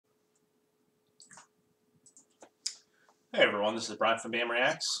Hey everyone, this is Brian from Bam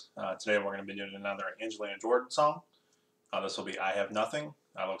Reacts. Today we're going to be doing another Angelina Jordan song. This will be I Have Nothing.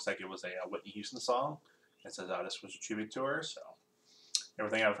 Looks like it was a Whitney Houston song. It says this was a tribute to her. So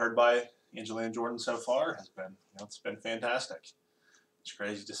everything I've heard by Angelina Jordan so far has been, it's been fantastic. It's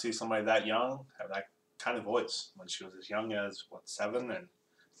crazy to see somebody that young have that kind of voice when she was as young as 7, and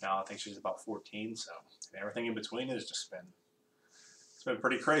now I think she's about 14. So and everything in between has just been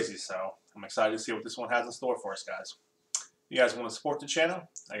pretty crazy. So I'm excited to see what this one has in store for us, guys. If you guys want to support the channel,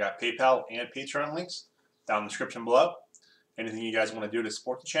 I got PayPal and Patreon links down in the description below. Anything you guys want to do to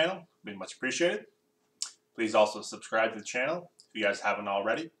support the channel would be much appreciated. Please also subscribe to the channel if you guys haven't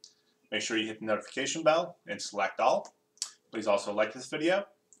already. Make sure you hit the notification bell and select all. Please also like this video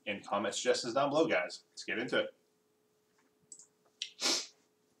and comment suggestions down below, guys. Let's get into it.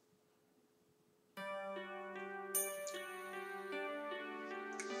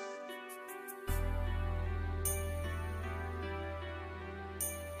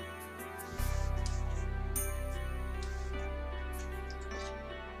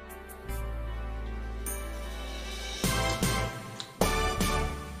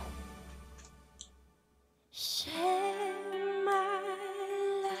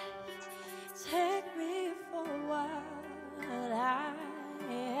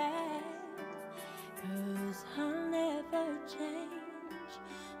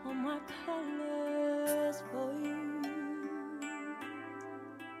 All my colors for you.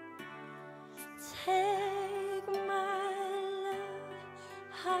 Take my love,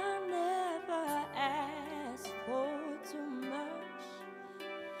 I'll never ask for too much.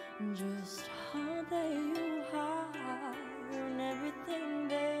 Just all that you are and everything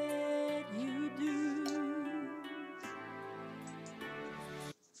that you do.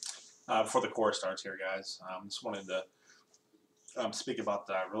 Before the chorus starts here, guys, just wanted to speak about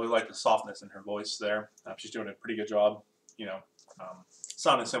I really like the softness in her voice there. She's doing a pretty good job,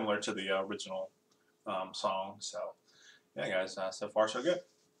 sounding similar to the original song. So, yeah, guys, so far so good.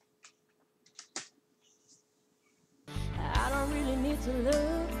 I don't really need to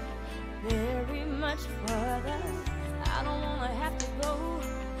look very much further. I don't want to have to go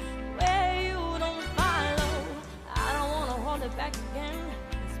where you don't follow. I don't want to hold it back again.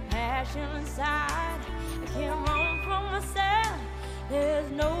 This passion inside, I can't run from myself. There's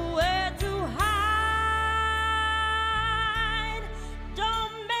nowhere to hide.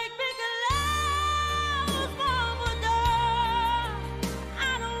 Don't make me close from a door. I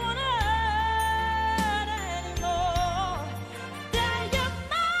don't want to hurt anymore. Tell you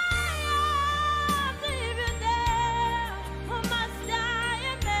my arms, leave you there. Or must I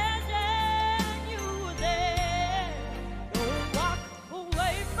imagine you were there? Don't walk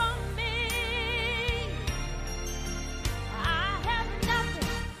away from me.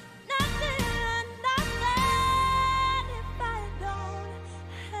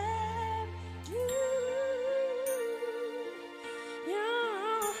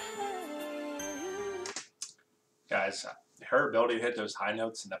 Guys, her ability to hit those high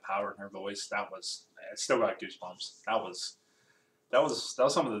notes and the power in her voice, it still got goosebumps.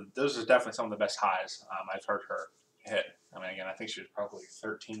 Those are definitely some of the best highs I've heard her hit. I mean, again, I think she was probably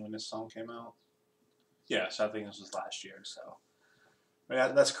 13 when this song came out. Yeah, so I think this was last year. So, I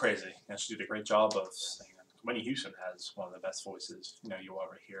mean, that's crazy. And she did a great job of singing. Whitney Houston has one of the best voices you'll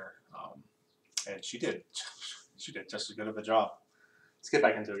ever hear, and she did just as good of a job. Let's get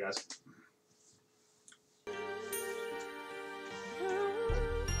back into it, guys.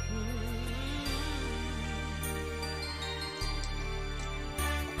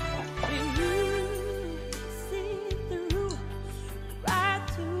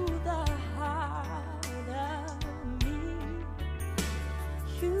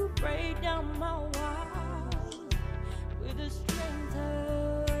 Break down my walls with the strength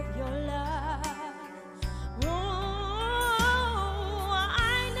of your love. Oh,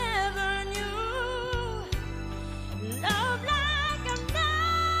 I never knew love like I've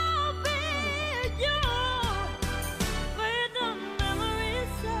known with you. But the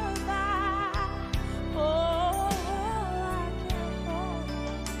memories survive. Oh, I can't hold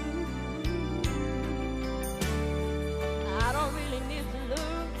you. I don't really need to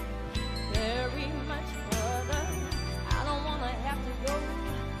look very much further. I don't want to have to go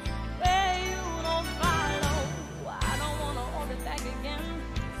where you don't follow. I don't want to hold it back again.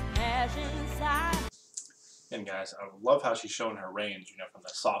 Passion inside. And guys, I love how she's showing her range, from the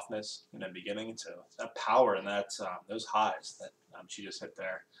softness in the beginning to that power and those highs that she just hit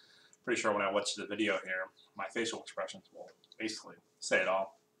there. Pretty sure when I watch the video here, my facial expressions will basically say it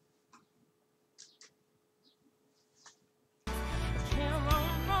all. Can't run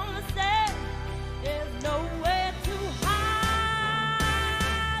from the set. There's nowhere to hide.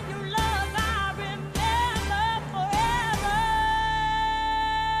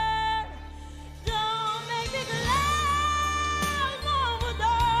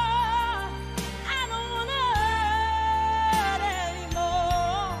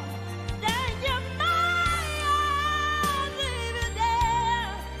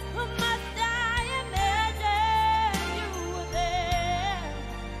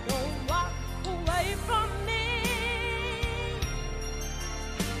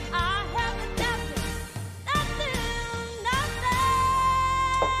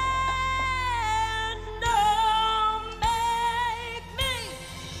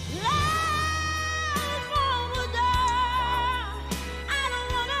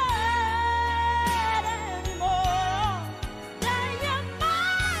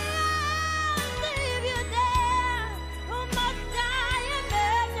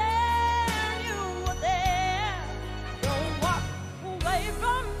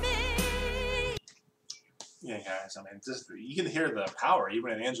 guys, I mean, just you can hear the power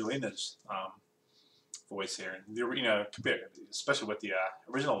even in Angelina's voice here, and you know, especially with the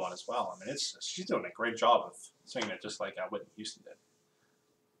original one as well. I mean, she's doing a great job of singing it just like Whitney Houston did.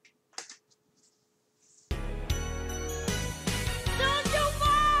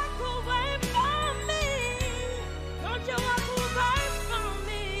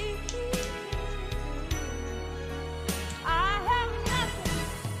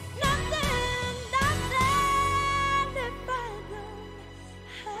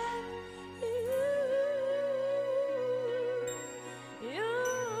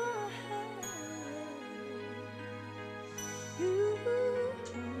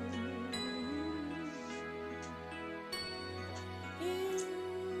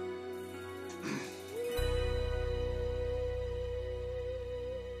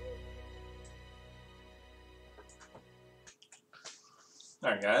 All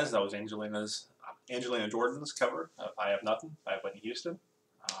right, guys, that was Angelina Jordan's cover of "I Have Nothing" by Whitney Houston.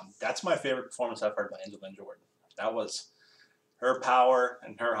 That's my favorite performance I've heard by Angelina Jordan. That was her power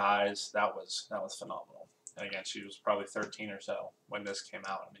and her highs. That was phenomenal. And again, she was probably 13 or so when this came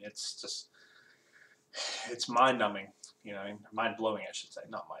out. I mean, it's mind-numbing. You know, mind-blowing, I should say,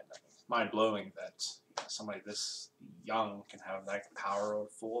 not mind-numbing. Mind-blowing that somebody this young can have that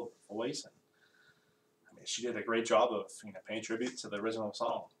powerful voice. And I mean, she did a great job of paying tribute to the original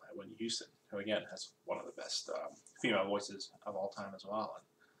song by Whitney Houston, who again has one of the best female voices of all time as well.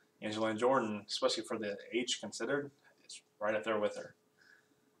 And Angelina Jordan, especially for the age considered, is right up there with her.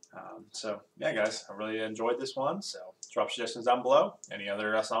 So yeah, guys, I really enjoyed this one. So drop suggestions down below. Any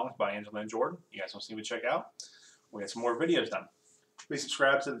other songs by Angelina Jordan you guys want to see me check out? We got some more videos done. Please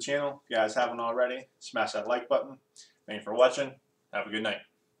subscribe to the channel if you guys haven't already. Smash that like button. Thank you for watching. Have a good night.